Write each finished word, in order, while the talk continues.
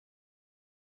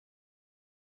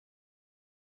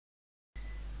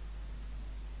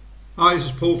Hi, this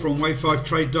is Paul from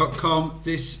Wave5trade.com.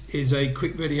 This is a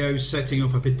quick video setting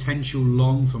up a potential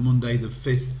long for Monday the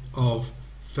 5th of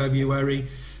February.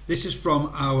 This is from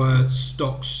our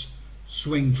stocks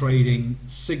swing trading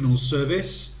signal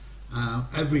service.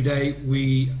 Every day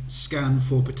we scan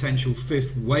for potential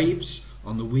fifth waves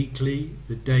on the weekly,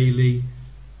 the daily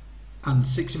and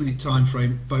 60-minute time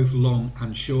frame, both long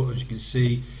and short. As you can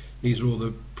see, these are all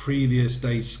the previous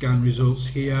day's scan results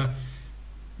here.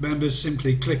 Members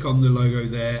simply click on the logo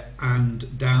there and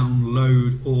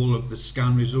download all of the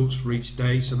scan results for each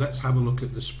day. So let's have a look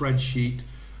at the spreadsheet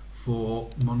for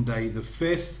Monday the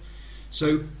 5th.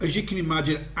 So as you can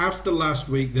imagine, after last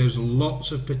week there's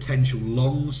lots of potential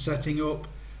longs setting up,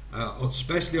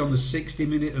 especially on the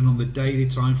 60-minute and on the daily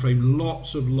time frame.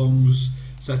 Lots of longs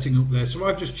setting up there. So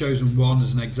I've just chosen one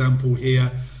as an example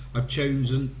here. I've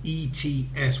chosen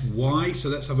ETSY. So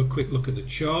let's have a quick look at the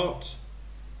chart.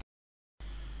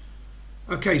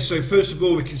 Okay, so first of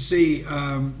all we can see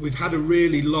we've had a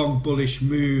really long bullish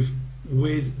move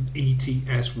with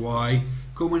ETSY,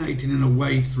 culminating in a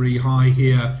wave 3 high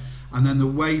here, and then the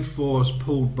wave 4 has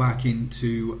pulled back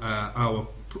into our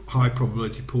high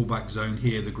probability pullback zone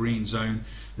here, the green zone.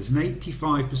 There's an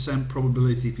 85%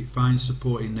 probability if it finds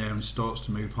support in there and starts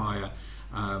to move higher,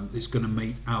 it's going to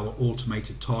meet our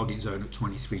automated target zone at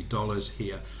 $23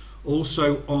 here.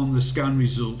 Also on the scan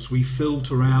results we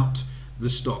filter out the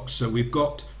stocks. So we've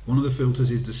got one of the filters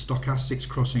is the stochastics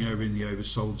crossing over in the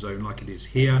oversold zone like it is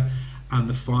here, and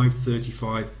the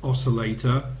 535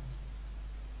 oscillator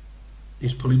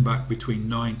is pulling back between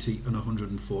 90 and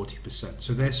 140%.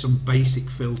 So there's some basic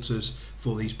filters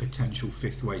for these potential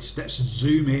fifth waves. Let's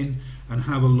zoom in and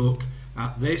have a look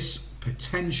at this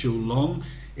potential long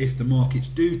if the markets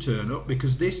do turn up,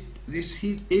 because this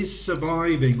is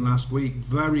surviving last week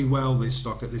very well, this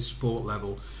stock at this support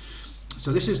level.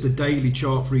 So this is the daily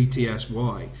chart for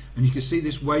ETSY, and you can see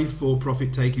this wave 4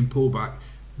 profit taking pullback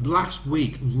last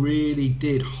week really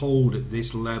did hold at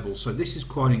this level. So this is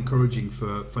quite encouraging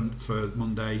for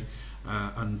Monday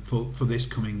and for this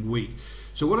coming week.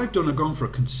 So what I've done, I've gone for a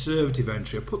conservative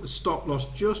entry. I put the stop loss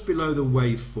just below the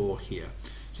wave 4 here.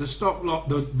 So the stop loss,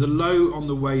 the low on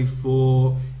the wave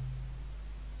 4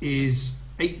 is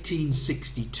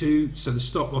 1862, so the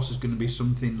stop loss is going to be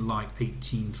something like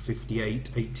 1858,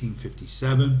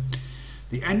 1857.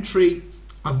 The entry,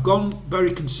 I've gone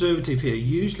very conservative here.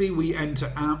 Usually we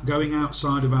enter going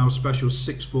outside of our special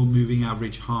 6-4 moving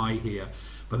average high here,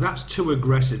 but that's too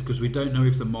aggressive because we don't know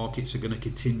if the markets are going to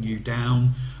continue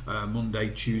down Monday,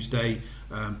 Tuesday,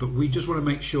 but we just want to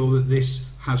make sure that this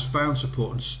has found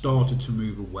support and started to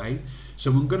move away. So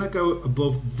I'm going to go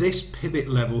above this pivot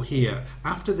level here.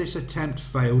 After this attempt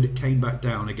failed, it came back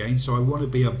down again, so I want to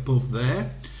be above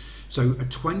there. So a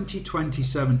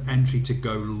 2027 entry to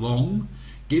go long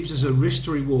gives us a risk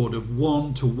to reward of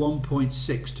 1 to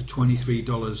 1.6 to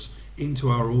 $23 into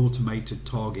our automated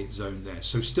target zone there.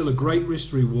 So still a great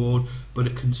risk to reward, but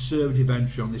a conservative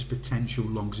entry on this potential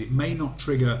longs. It may not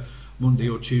trigger Monday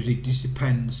or Tuesday, it just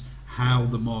depends how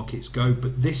the markets go,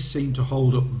 but this seemed to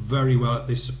hold up very well at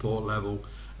this support level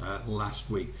last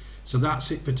week. So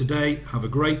that's it for today. Have a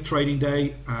great trading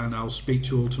day, and I'll speak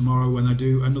to you all tomorrow when I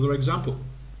do another example.